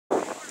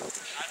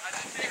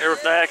Here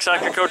with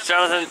NIACC coach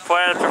Jonathan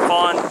Platt after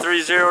falling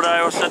 3-0 to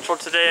Iowa Central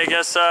today. I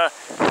guess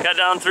got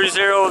down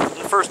 3-0 in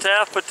the first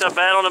half, but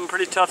battled them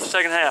pretty tough the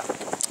second half.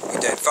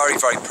 We did. Very,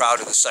 very proud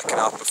of the second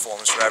half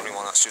performance for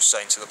everyone. That's just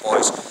saying to the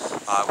boys.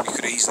 We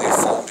could easily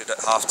have folded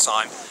at half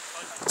time.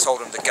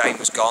 Told them the game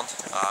was gone.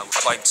 We're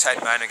playing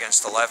 10 men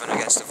against 11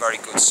 against a very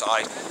good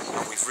side,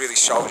 and we've really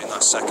showed in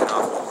that second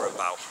half what we're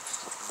about.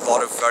 A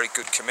lot of very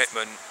good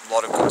commitment, a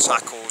lot of good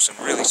tackles, and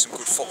really some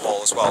good football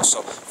as well.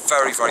 So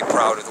very, very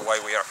proud of the way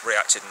we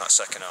reacted in that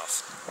second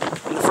half.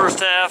 In the first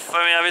half,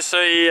 I mean,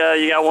 obviously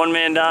you got one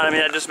man down. I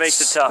mean, that just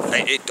makes it tough.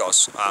 It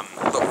does.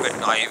 A little bit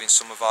naive in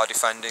some of our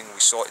defending.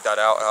 We sorted that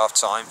out at half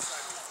time.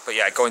 But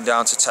yeah, going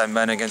down to 10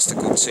 men against a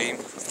good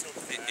team,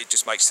 it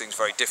just makes things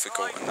very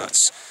difficult, and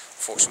that's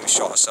unfortunately we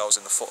shot ourselves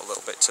in the foot a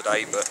little bit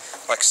today. But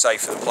like I say,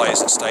 for the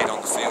players that stayed on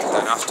the field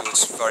then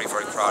afterwards, very,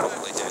 very proud of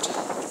what they did.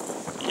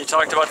 You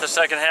talked about the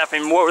second half. I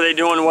mean, what were they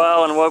doing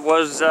well, and what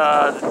was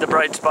the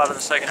bright spot of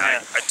the second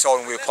half? I told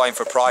them we were playing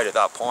for pride at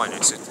that point.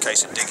 It's a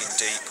case of digging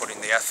deep, putting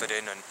the effort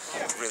in, and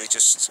really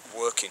just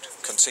working,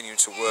 continuing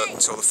to work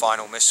until the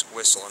final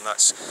whistle, and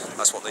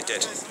that's what they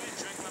did.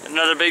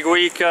 Another big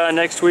week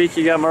next week.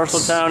 You got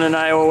Marshalltown and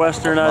Iowa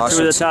Western, two of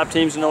the top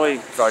teams in the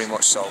league. Very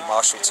much so.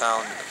 Marshalltown,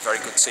 a very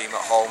good team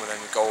at home, and then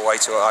we go away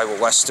to Iowa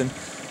Western.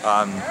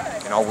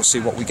 You know, we'll see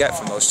what we get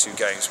from those two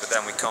games, but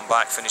then we come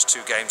back, finish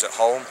 2 games at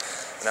home,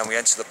 and then we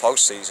enter the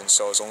postseason.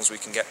 So as long as we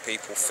can get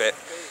people fit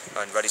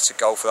and ready to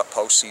go for that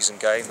postseason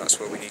game, that's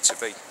where we need to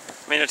be.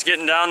 I mean, it's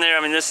getting down there.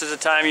 I mean, this is a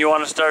time you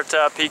want to start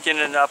peaking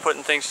and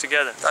putting things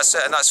together. That's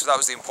it, and that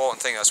was the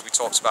important thing, as we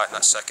talked about in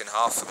that second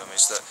half for them,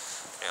 is that,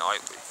 you know,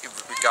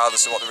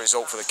 regardless of what the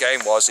result for the game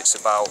was, it's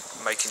about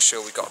making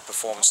sure we've got a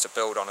performance to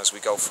build on as we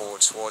go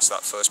forward towards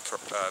that first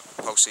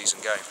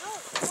postseason game.